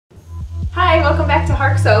Hi, welcome back to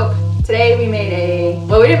Hark Soap. Today we made a,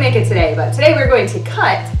 well, we didn't make it today, but today we're going to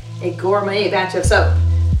cut a gourmet batch of soap.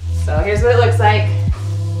 So here's what it looks like.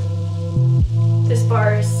 This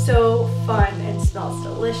bar is so fun and smells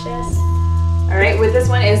delicious. All right, with this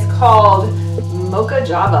one is called Mocha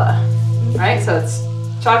Java. All right, so it's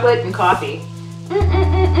chocolate and coffee. But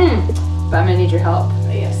I'm gonna need your help.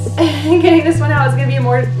 Yes. Getting this one out is gonna be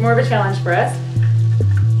more of a challenge for us.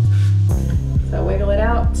 So wiggle it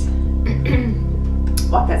out.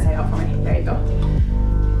 Walk that side out for me. There you go.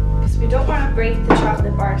 Because we don't want to break the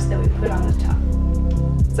chocolate bars that we put on the top.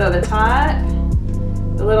 So the top,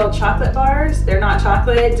 the little chocolate bars, they're not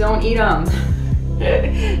chocolate, don't eat them.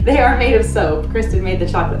 They are made of soap. Kristen made the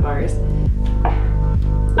chocolate bars.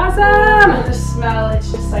 Awesome! The smell,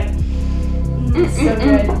 it's just like, it's so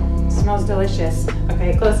good. Smells delicious.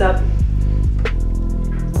 Okay, close up.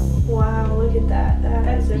 Wow, look at that.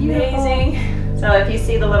 That is amazing. So if you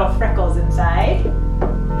see the little freckles inside,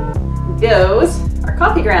 those are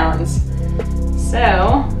coffee grounds.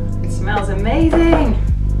 So it smells amazing.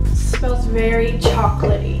 It smells very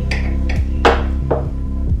chocolatey.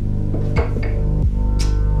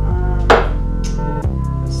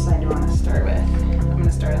 Which side do you want to start with? I'm going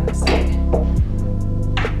to start on this side.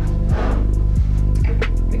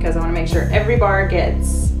 Because I want to make sure every bar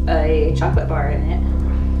gets a chocolate bar in it.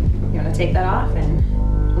 You want to take that off and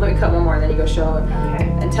let me cut one more, then you go show it. Okay.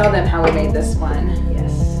 And tell them how we made this one.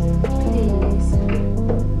 Yes. Please.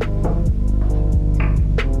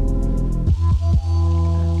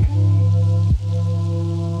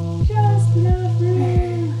 Just enough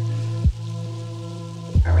room.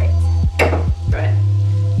 All right. Go ahead.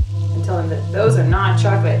 And tell them that those are not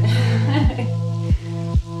chocolate.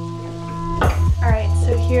 Alright,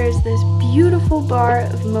 so here's this beautiful bar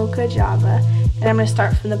of Mocha Java, and I'm going to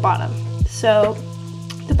start from the bottom. So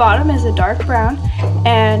the bottom is a dark brown,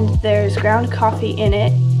 and there's ground coffee in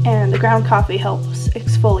it, and the ground coffee helps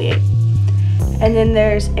exfoliate. And then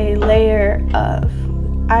there's a layer of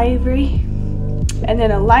ivory, and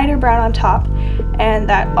then a lighter brown on top, and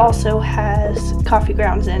that also has coffee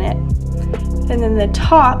grounds in it. And then the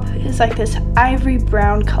top is like this ivory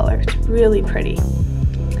brown color. It's really pretty.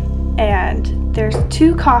 And there's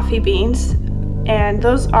 2 coffee beans, and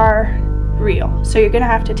those are real. So you're gonna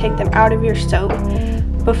have to take them out of your soap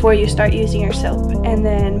before you start using your soap. And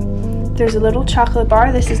then there's a little chocolate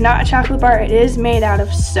bar. This is not a chocolate bar, it is made out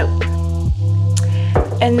of soap.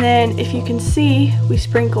 And then if you can see, we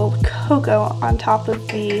sprinkled cocoa on top of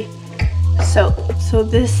the soap. So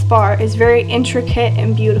this bar is very intricate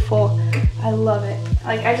and beautiful. I love it.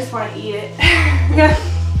 Like, I just want to eat it. Yeah.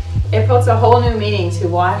 It puts a whole new meaning to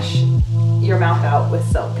wash your mouth out with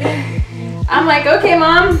soap. I'm like, okay,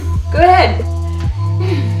 Mom, go ahead.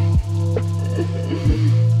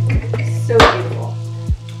 So beautiful,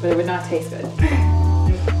 but it would not taste good.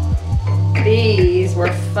 These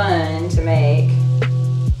were fun to make.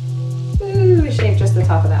 Ooh, we shaved just the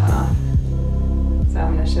top of that one off. So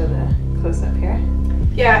I'm gonna show the close up here.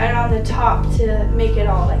 Yeah, and on the top, to make it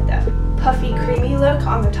all like that puffy, creamy look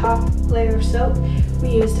on the top layer of soap, we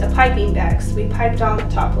used a piping bag, so we piped on the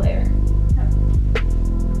top layer.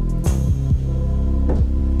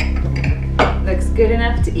 Looks good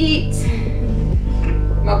enough to eat.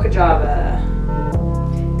 Mocha Java.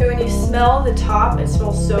 And when you smell the top, it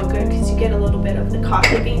smells so good because you get a little bit of the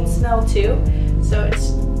coffee bean smell too. So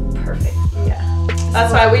it's perfect. Yeah.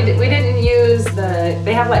 That's why we didn't use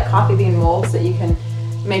they have like coffee bean molds that you can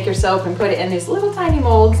make your soap and put it in these little tiny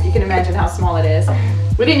molds. You can imagine how small it is.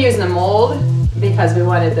 We didn't use the mold because we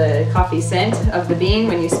wanted the coffee scent of the bean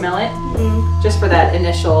when you smell it, just for that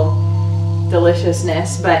initial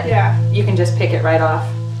deliciousness, but yeah, you can just pick it right off.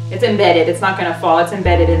 It's embedded, it's not gonna fall, it's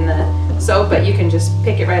embedded in the soap, but you can just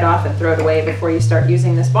pick it right off and throw it away before you start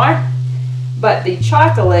using this bar. But the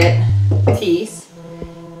chocolate piece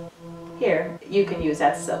here, you can use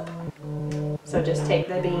as soap. So just take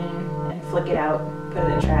the bean and flick it out, put it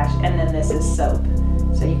in the trash, and then this is soap.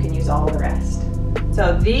 So you can use all the rest.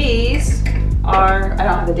 So these are, I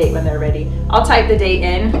don't have the date when they're ready. I'll type the date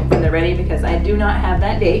in when they're ready because I do not have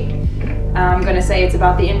that date. I'm gonna say it's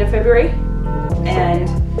about the end of February, and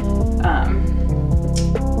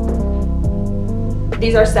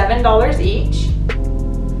these are $7 each.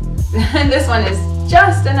 And this one is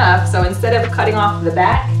just enough, so instead of cutting off the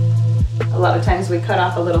back, a lot of times we cut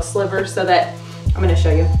off a little sliver so that, I'm gonna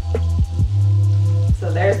show you.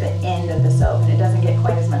 So there's the end of the soap, and it doesn't get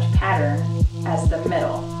quite as much pattern as the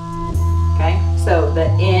middle. Okay, so the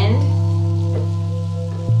end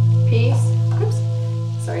piece, oops,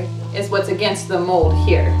 sorry, is what's against the mold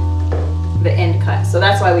here, the end cut. So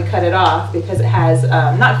that's why we cut it off, because it has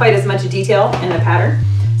not quite as much detail in the pattern.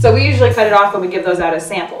 So we usually cut it off when we give those out as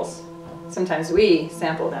samples. Sometimes we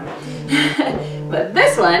sample them. But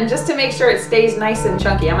this one, just to make sure it stays nice and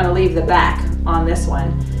chunky, I'm gonna leave the back on this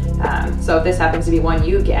one. So if this happens to be one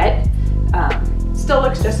you get, still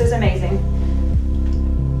looks just as amazing.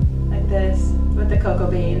 Like this, with the cocoa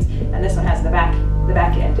beans. And this one has the back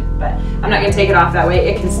end. But I'm not gonna take it off that way.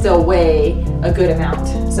 It can still weigh a good amount.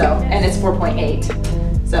 So, and it's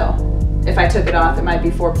 4.8. So if I took it off, it might be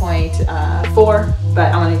 4.4,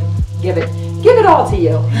 but I'm gonna give it all to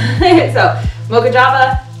you. So Mocha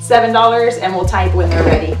Java, $7, and we'll type when they're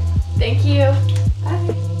ready. Thank you.